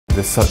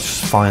There's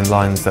such fine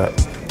lines that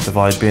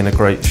divide being a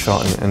great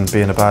shot and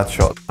being a bad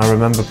shot. I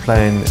remember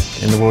playing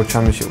in the World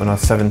Championship when I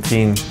was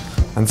 17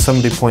 and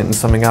somebody pointing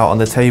something out on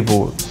the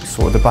table,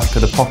 sort of the back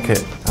of the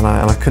pocket, and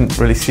I couldn't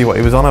really see what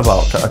he was on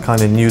about. I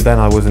kind of knew then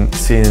I wasn't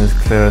seeing as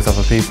clear as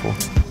other people.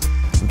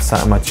 I'm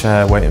sat in my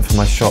chair waiting for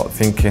my shot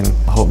thinking,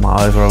 I hope my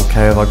eyes are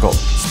okay, have I got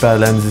spare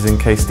lenses in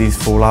case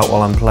these fall out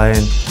while I'm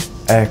playing.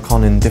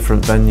 Aircon in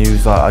different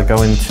venues I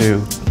go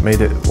into made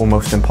it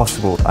almost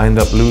impossible. I end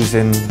up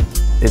losing.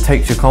 It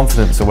takes your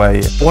confidence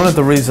away. One of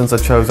the reasons I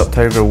chose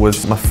Optegra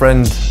was my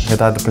friend had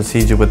had the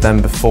procedure with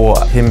them before.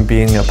 Him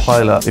being a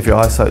pilot, if your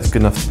eyesight is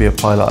good enough to be a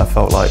pilot, I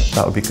felt like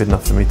that would be good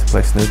enough for me to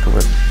play snooker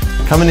with.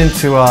 Coming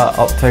into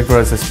Optegra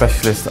as a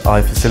specialist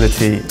eye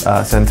facility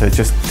centre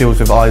just deals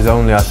with eyes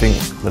only. I think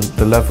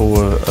the level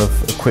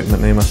of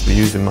equipment they must be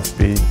using must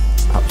be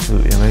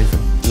absolutely amazing.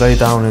 Lay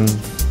down and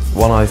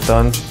one eye's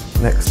done,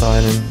 next eye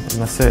and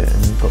that's it,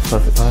 and you've got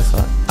perfect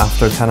eyesight.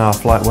 After a 10-hour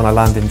flight, when I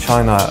land in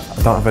China,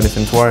 I don't have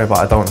anything to worry about.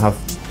 I don't have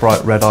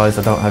bright red eyes,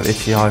 I don't have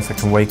itchy eyes. I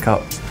can wake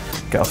up,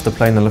 get off the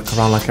plane and look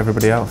around like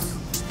everybody else.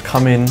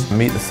 Come in,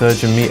 meet the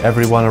surgeon, meet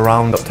everyone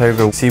around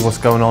Optegra, see what's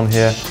going on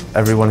here.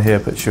 Everyone here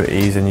puts you at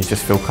ease and you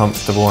just feel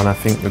comfortable, and I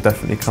think you'll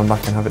definitely come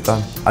back and have it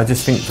done. I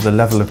just think for the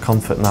level of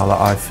comfort now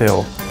that I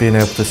feel, being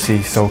able to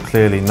see so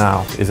clearly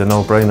now is a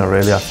no-brainer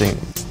really. I think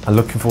I'm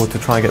looking forward to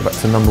trying to get back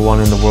to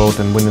 #1 in the world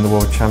and winning the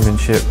World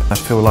Championship. I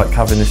feel like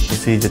having this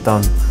procedure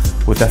done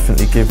will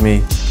definitely give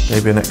me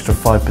maybe an extra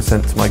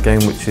 5% to my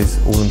game, which is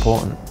all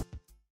important.